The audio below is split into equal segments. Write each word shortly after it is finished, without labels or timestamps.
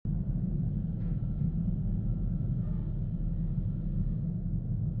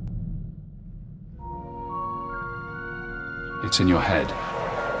It's in your head.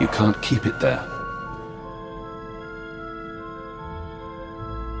 You can't keep it there.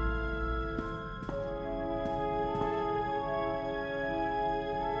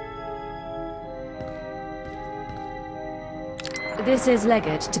 This is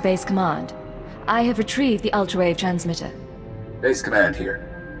Leggett to Base Command. I have retrieved the ultrawave transmitter. Base Command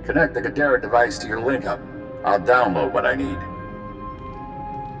here. Connect the Gadara device to your link-up. I'll download what I need.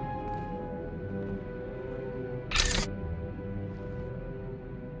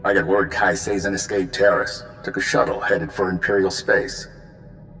 I got word Kaisei's an escaped terrorist. Took a shuttle headed for Imperial space.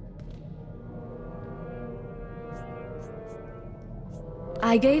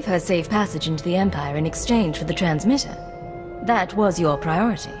 I gave her safe passage into the Empire in exchange for the transmitter. That was your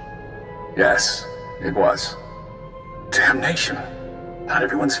priority. Yes, it was. Damnation. Not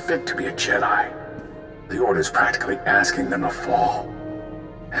everyone's fit to be a Jedi. The Order's practically asking them to fall.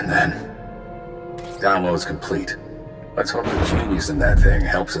 And then... download's complete. Let's hope the genius in that thing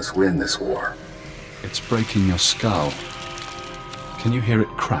helps us win this war. It's breaking your skull. Can you hear it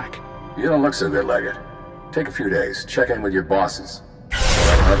crack? You don't look so good, Leggett. Take a few days. Check in with your bosses.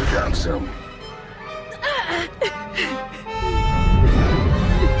 I'll have a job soon.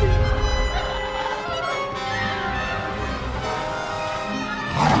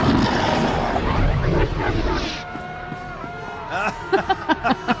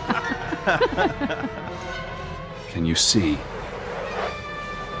 Can you see?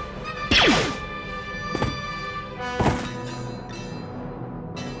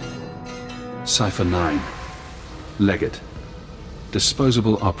 Cypher 9. Leggett.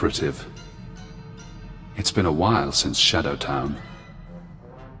 Disposable operative. It's been a while since Shadowtown.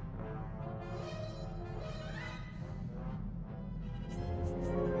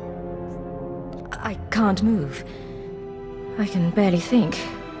 I can't move. I can barely think.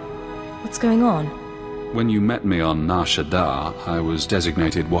 What's going on? When you met me on Nar Shaddaa, I was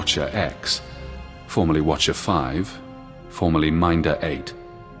designated Watcher X, formerly Watcher 5, formerly Minder 8.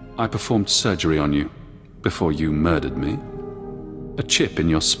 I performed surgery on you, before you murdered me. A chip in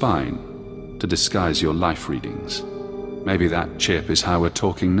your spine, to disguise your life readings. Maybe that chip is how we're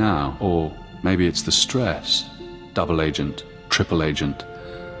talking now, or maybe it's the stress. Double agent, triple agent.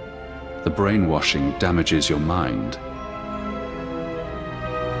 The brainwashing damages your mind.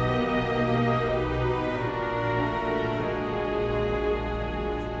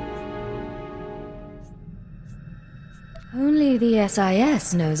 Only the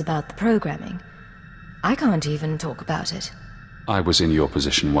SIS knows about the programming. I can't even talk about it. I was in your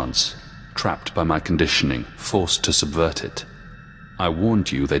position once, trapped by my conditioning, forced to subvert it. I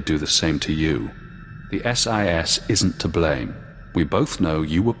warned you they'd do the same to you. The SIS isn't to blame. We both know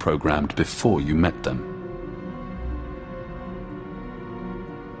you were programmed before you met them.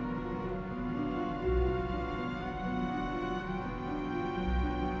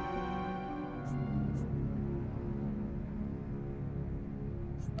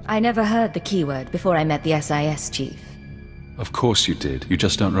 I never heard the keyword before I met the SIS chief. Of course you did, you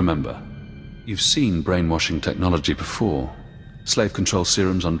just don't remember. You've seen brainwashing technology before. Slave control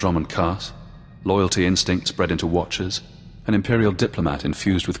serums on Drummond Cars, loyalty instincts bred into Watchers, an Imperial diplomat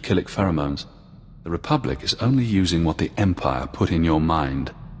infused with killic pheromones. The Republic is only using what the Empire put in your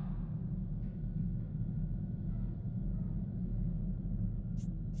mind.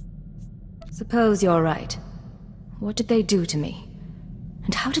 Suppose you're right. What did they do to me?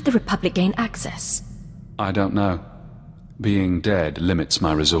 And how did the Republic gain access? I don't know. Being dead limits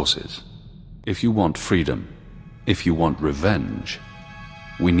my resources. If you want freedom, if you want revenge,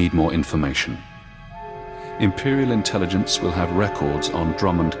 we need more information. Imperial intelligence will have records on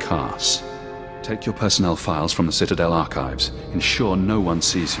Drummond Cars. Take your personnel files from the Citadel archives. Ensure no one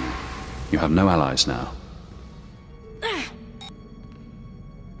sees you. You have no allies now.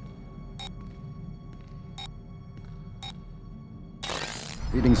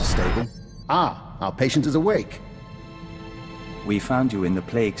 Readings are stable. Ah, our patient is awake. We found you in the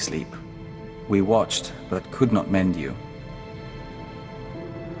plague sleep. We watched, but could not mend you.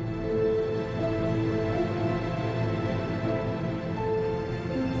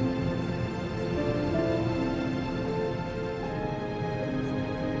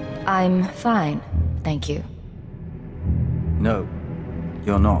 I'm fine, thank you. No,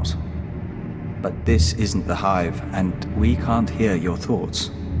 you're not. But this isn't the Hive, and we can't hear your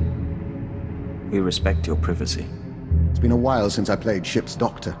thoughts. We respect your privacy. It's been a while since I played ship's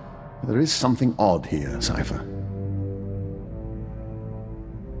doctor. There is something odd here, Cypher.